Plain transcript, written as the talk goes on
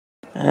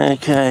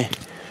Okay,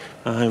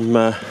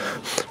 I'm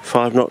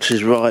 5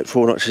 notches right,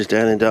 4 notches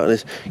down in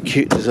darkness.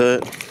 Cute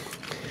dessert.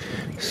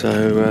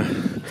 So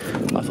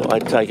I thought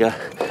I'd take a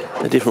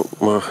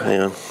different. Well, hang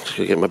on, just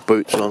gotta get my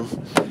boots on.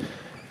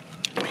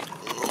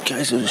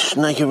 Okay, so the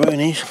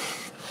snakearoonies,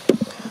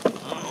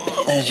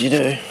 as you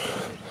do.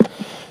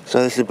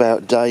 So this is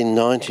about day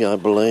 90, I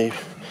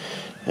believe,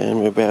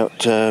 and we're about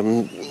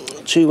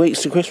 2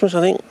 weeks to Christmas, I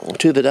think,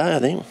 to the day, I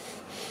think.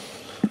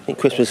 I think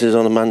Christmas is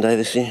on a Monday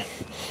this year.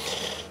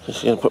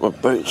 Just going to put my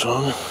boots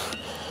on,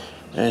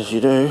 as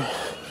you do,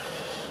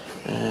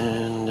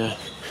 and at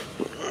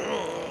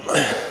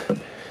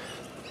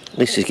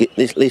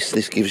least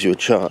this gives you a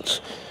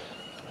chance.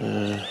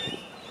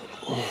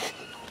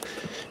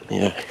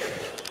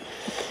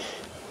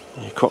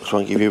 Crocs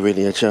won't give you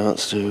really a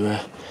chance to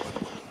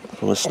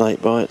from a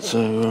snake bite,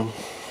 so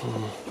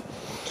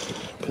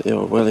put the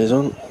old wellies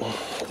on.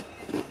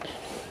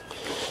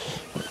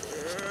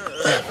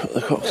 Put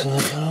the Crocs in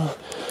the car.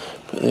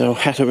 Put the old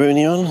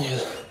Hatteroonie on.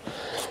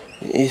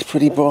 It is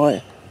pretty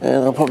bright,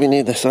 and I'll probably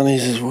need the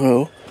sunnies as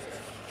well.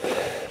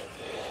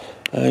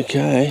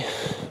 Okay,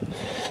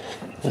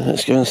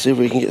 let's go and see if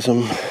we can get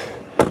some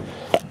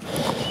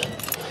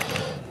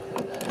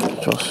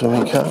cross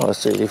swimming cars,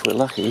 see if we're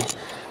lucky.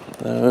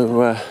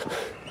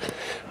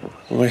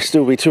 We'll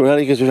still be too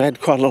early because we've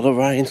had quite a lot of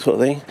rain, sort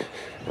of thing.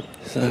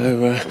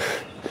 So,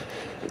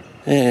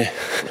 yeah.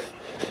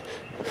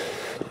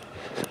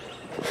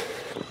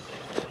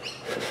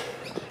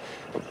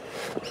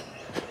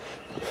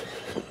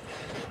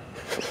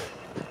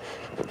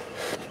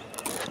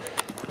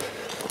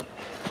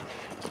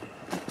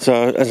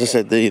 So, as I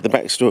said, the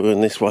backstory on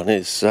this one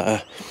is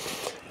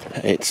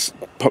it's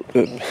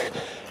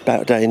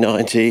about day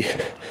 90.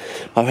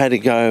 I've had to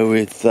go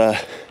with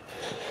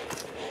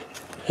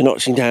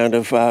notching down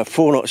of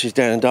 4 notches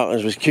down in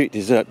darkness with cute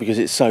dessert because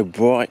it's so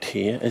bright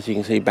here. As you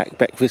can see,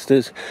 back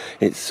vistas.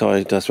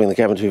 Sorry, I swing the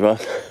camera too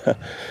fast.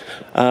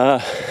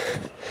 I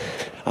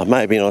may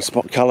have been on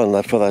spot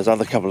colour for those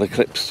other couple of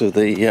clips of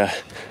the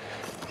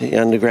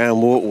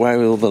underground walkway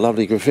with all the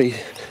lovely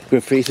graffiti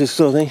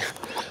sort of thing.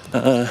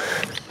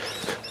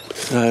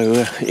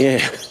 So yeah.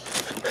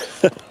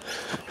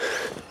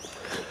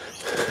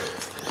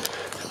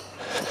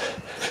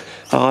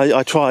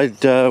 I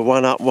tried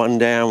one up, one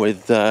down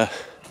with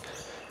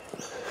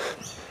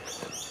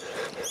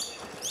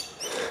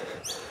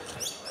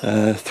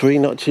 3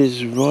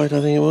 notches right,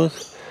 I think it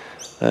was,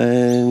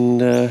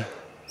 and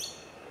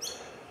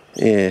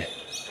yeah,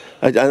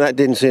 and that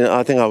didn't seem.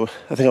 I think I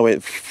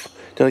went.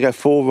 Did I go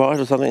 4 right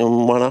or something,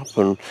 and 1 up,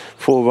 and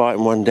 4 right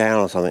and 1 down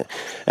or something,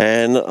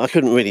 and I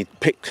couldn't really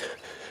pick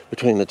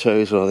between the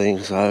two sort of thing.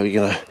 So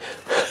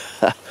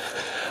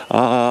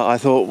I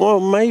thought, well,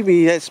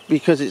 maybe that's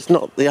because it's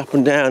not the up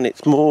and down,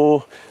 it's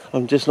more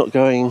I'm just not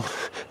going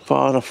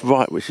far enough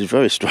right, which is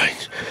very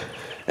strange.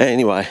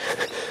 Anyway,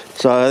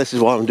 so this is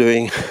why I'm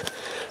doing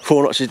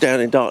 4 notches down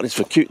in darkness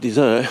for cute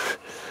dessert.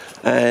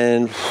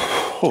 And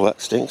oh,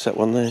 that stinks, that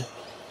one there.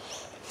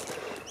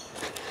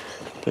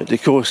 But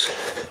of course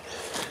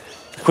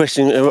the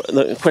question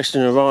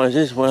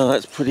arises, well,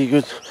 that's pretty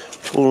good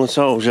fallen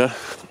soldier.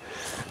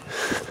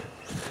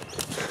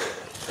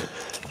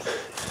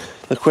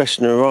 The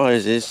question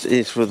arises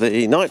is for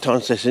the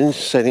nighttime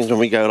settings when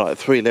we go like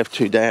 3 left,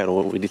 2 down,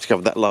 or we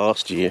discovered that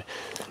last year,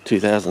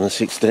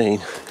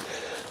 2016.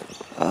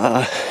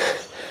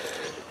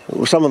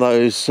 Some of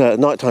those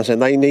nighttime settings,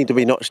 they need to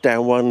be notched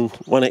down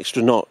one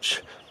extra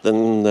notch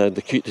than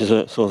the cute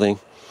dessert sort of thing.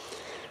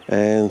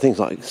 And things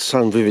like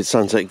vivid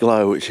sunset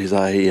glow, which is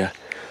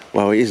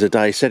well, it is a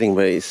day setting,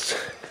 but it's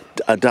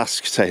a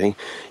dusk setting.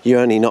 You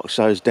only notch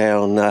those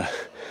down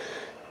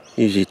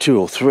usually 2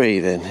 or 3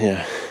 then,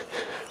 yeah.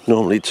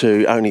 Normally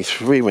 2, only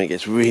 3 when it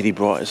gets really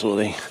bright sort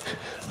of thing.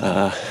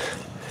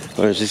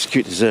 Whereas this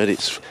cute dessert,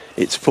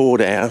 it's 4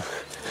 down.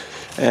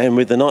 And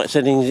with the night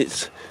settings,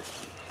 it's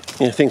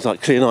things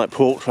like clear night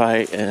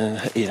portrait and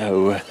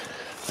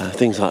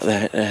things like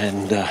that,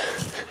 and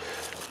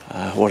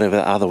whatever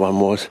that other one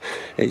was,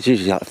 it's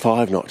usually like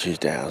 5 notches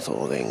down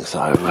sort of thing.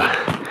 So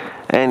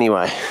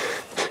anyway,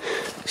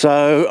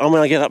 so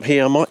when I get up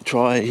here, I might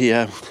try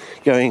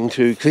going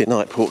to clear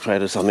night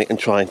portrait or something and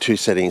trying 2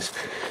 settings.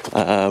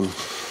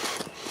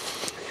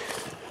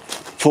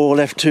 4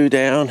 left, 2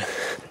 down,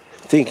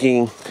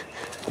 thinking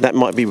that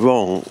might be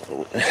wrong.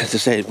 As I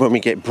said, when we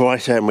get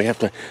brighter and we have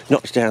to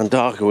notch down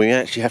darker, we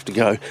actually have to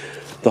go,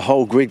 the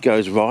whole grid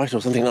goes right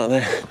or something like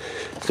that.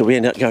 So we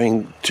end up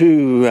going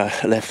 2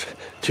 left,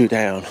 2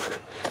 down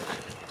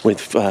with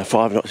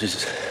 5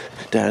 notches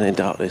down in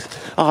darkness.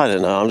 I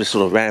don't know, I'm just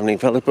sort of rambling,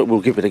 fellas, but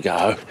we'll give it a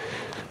go.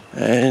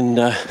 And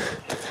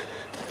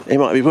it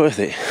might be worth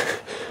it.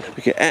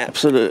 We get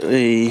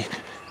absolutely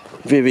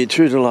vivid,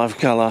 true to life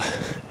colour,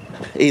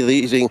 either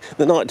using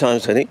the nighttime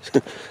settings,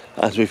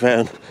 as we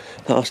found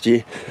last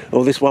year,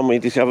 or this one we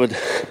discovered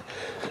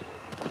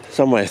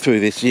somewhere through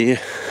this year,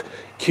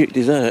 cute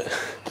dessert,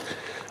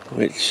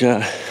 which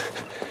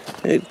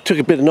it took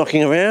a bit of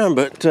knocking around,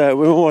 but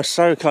we're almost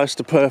so close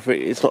to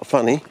perfect, it's not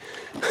funny.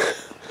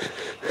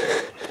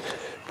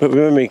 But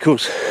remember, of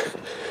course,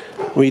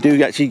 we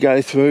do actually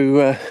go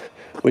through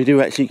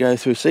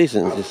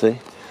seasons, you see.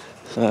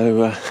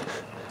 So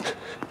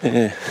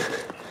yeah.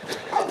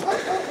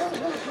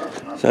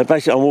 So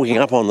basically I'm walking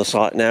up on the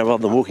site now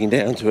rather than walking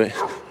down to it.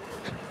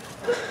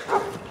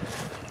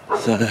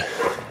 So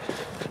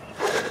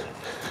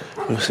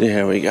we'll see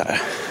how we go.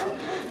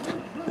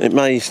 It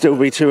may still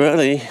be too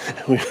early,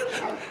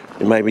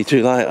 it may be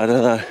too late, I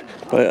don't know.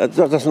 But it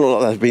doesn't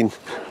look like they've been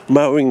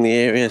mowing the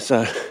area,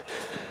 so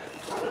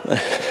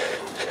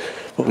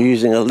we're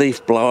using a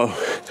leaf blower,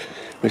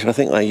 which I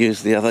think they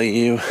used the other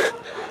year.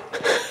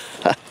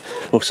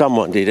 Or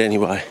someone did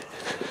anyway.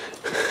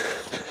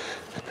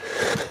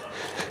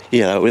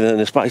 You know, within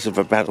the space of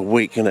about a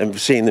week, and then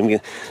seeing them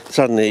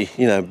suddenly,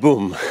 you know,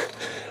 boom,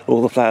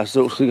 all the flower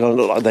stalks are going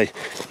to look like they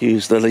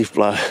used the leaf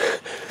blower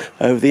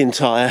over the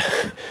entire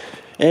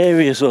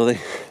area sort of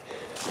thing.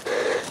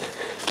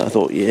 I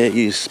thought, yeah,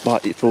 you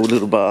spiteful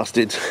little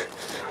bastards.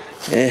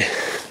 Yeah.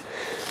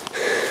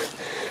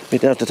 You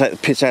don't have to take the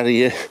piss out of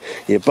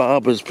your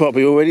barber's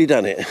probably already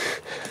done it.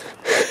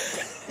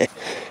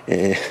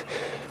 Yeah.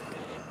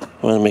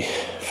 One of my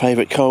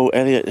favourite Cole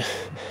Elliott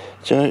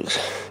jokes.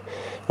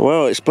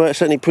 Well, it's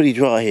certainly pretty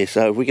dry here,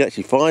 so if we can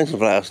actually find some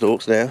flower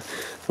stalks now,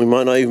 we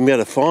might not even be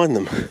able to find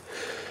them.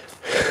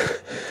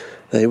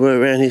 They were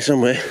around here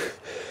somewhere.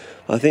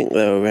 I think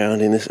they were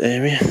around in this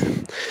area.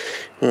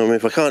 Well, I mean,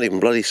 if I can't even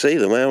bloody see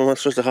them, how am I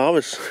supposed to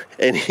harvest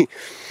any?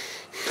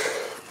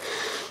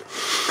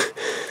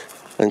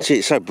 And see,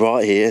 it's so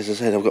bright here, as I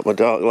said, I've got my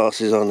dark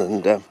glasses on,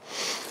 and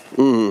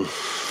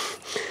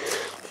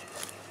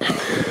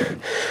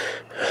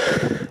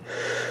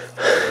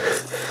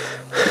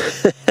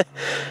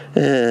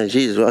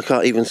Jesus, well, I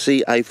can't even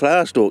see a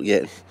flower stalk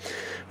yet.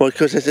 Well,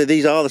 because I said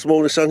these are the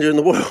smallest sunger in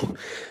the world.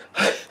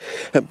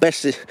 At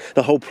best,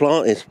 the whole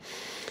plant is,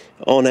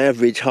 on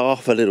average,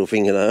 half a little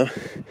fingernail.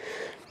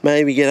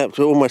 Maybe get up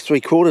to almost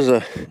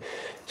 3/4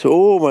 to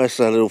almost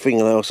a little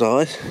fingernail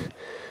size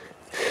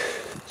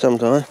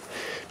sometimes.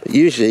 But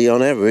usually,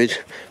 on average,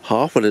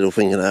 half a little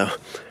fingernail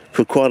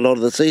for quite a lot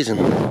of the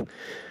season.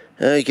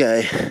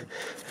 Okay,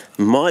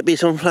 might be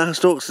some flower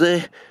stalks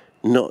there,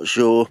 not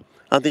sure.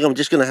 I think I'm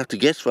just going to have to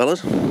guess,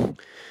 fellas.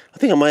 I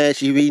think I may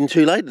actually be in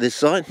too late at this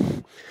site.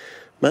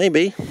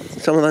 Maybe.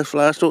 Some of those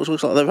flower stalks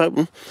looks like they've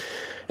opened.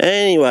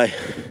 Anyway,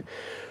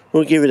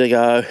 we'll give it a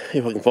go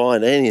if I can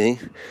find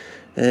anything.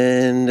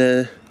 And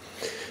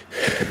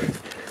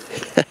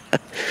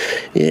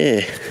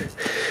yeah,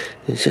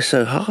 it's just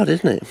so hard,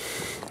 isn't it?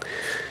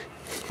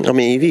 I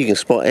mean, if you can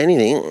spot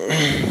anything,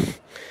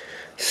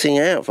 sing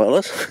out,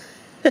 fellas.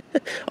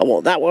 I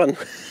want that one.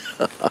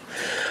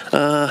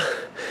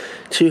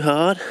 Too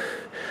hard.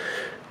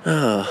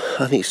 Oh,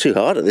 I think it's too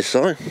hard at this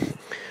site.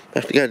 I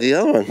have to go to the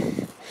other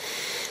one.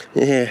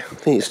 Yeah, I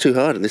think it's too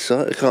hard at this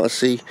site.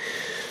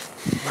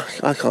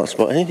 I can't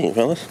spot anything,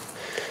 fellas.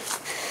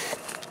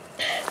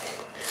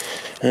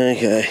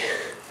 Okay.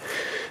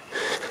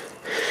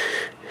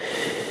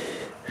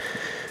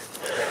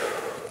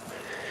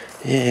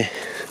 Yeah.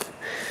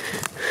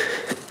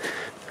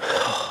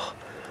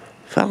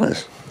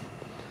 Fellas.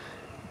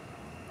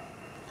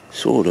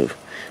 Sort of.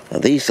 Now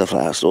these are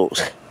flower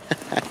stalks.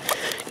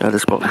 Got a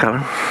spot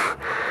coming.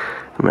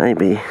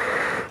 Maybe.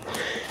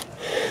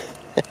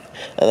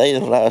 Are they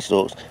the flower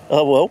stalks?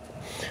 Oh well.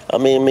 I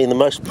mean the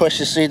most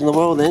precious seed in the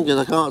world then, because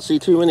I can't see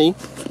too many.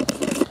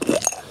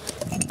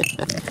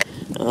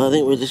 I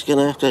think we're just going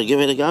to have to give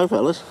it a go,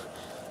 fellas.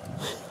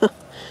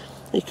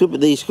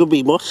 These could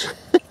be moss.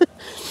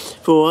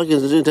 For all I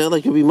can tell,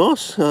 they could be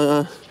moss.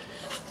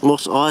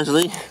 Moss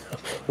Isley.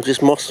 Or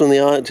just moss from the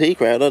ANTICS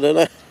crowd, I don't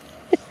know.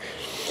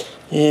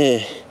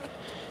 Yeah.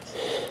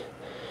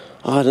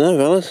 I don't know,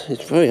 fellas.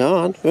 It's very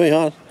hard, very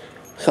hard.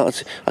 I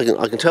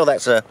can tell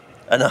that's an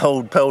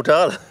old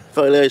Peltata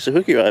Folio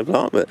Sahuki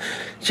plant, but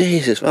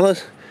Jesus,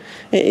 fellas,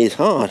 it is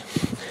hard.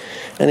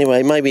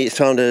 Anyway, maybe it's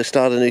time to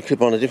start a new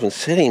clip on a different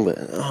setting, but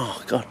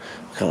oh god,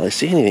 I can't really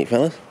see anything,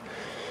 fellas.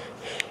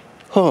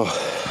 Oh,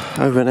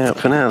 over and out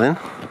for now then.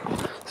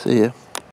 See ya.